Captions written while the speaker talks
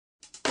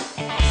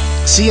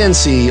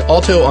CNC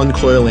auto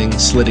uncoiling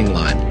slitting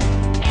line.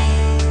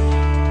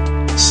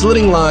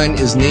 Slitting line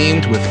is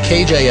named with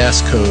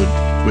KJS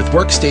code with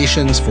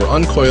workstations for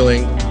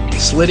uncoiling,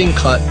 slitting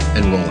cut,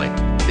 and rolling.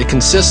 It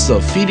consists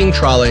of feeding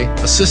trolley,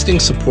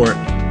 assisting support,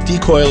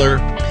 decoiler,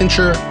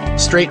 pincher,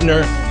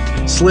 straightener,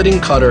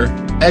 slitting cutter,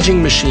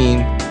 edging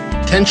machine,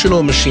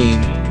 tensional machine,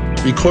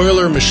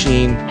 recoiler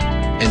machine,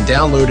 and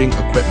downloading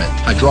equipment,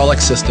 hydraulic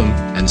system,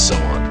 and so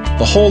on.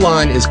 The whole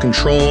line is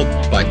controlled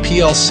by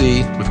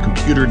PLC with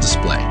computer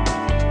display.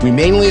 We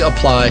mainly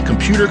apply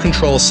computer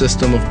control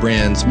system of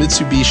brands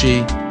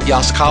Mitsubishi,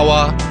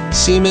 Yaskawa,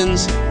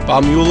 Siemens,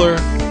 Baumüller,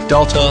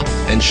 Delta,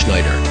 and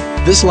Schneider.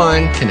 This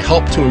line can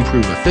help to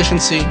improve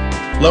efficiency,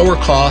 lower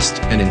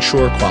cost, and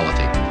ensure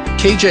quality.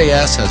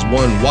 KJS has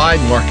won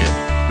wide market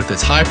with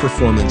its high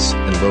performance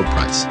and low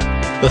price.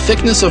 The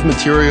thickness of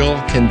material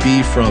can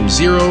be from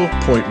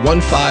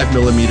 0.15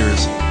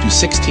 millimeters to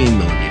 16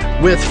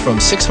 millimeters, width from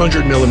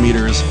 600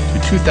 millimeters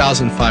to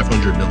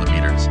 2,500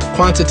 millimeters,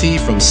 quantity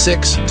from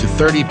 6 to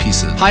 30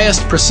 pieces,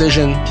 highest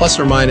precision plus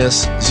or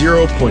minus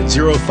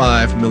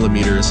 0.05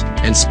 millimeters,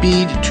 and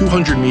speed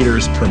 200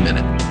 meters per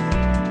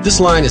minute. This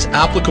line is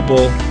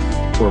applicable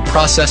for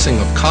processing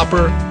of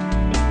copper,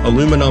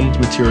 aluminum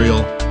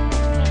material,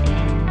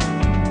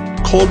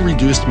 cold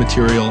reduced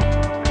material,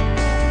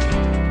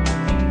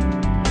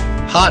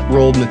 hot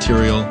rolled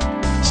material,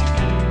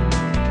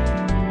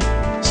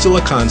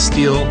 silicon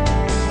steel,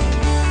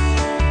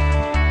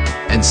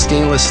 and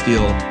stainless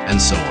steel,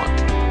 and so on.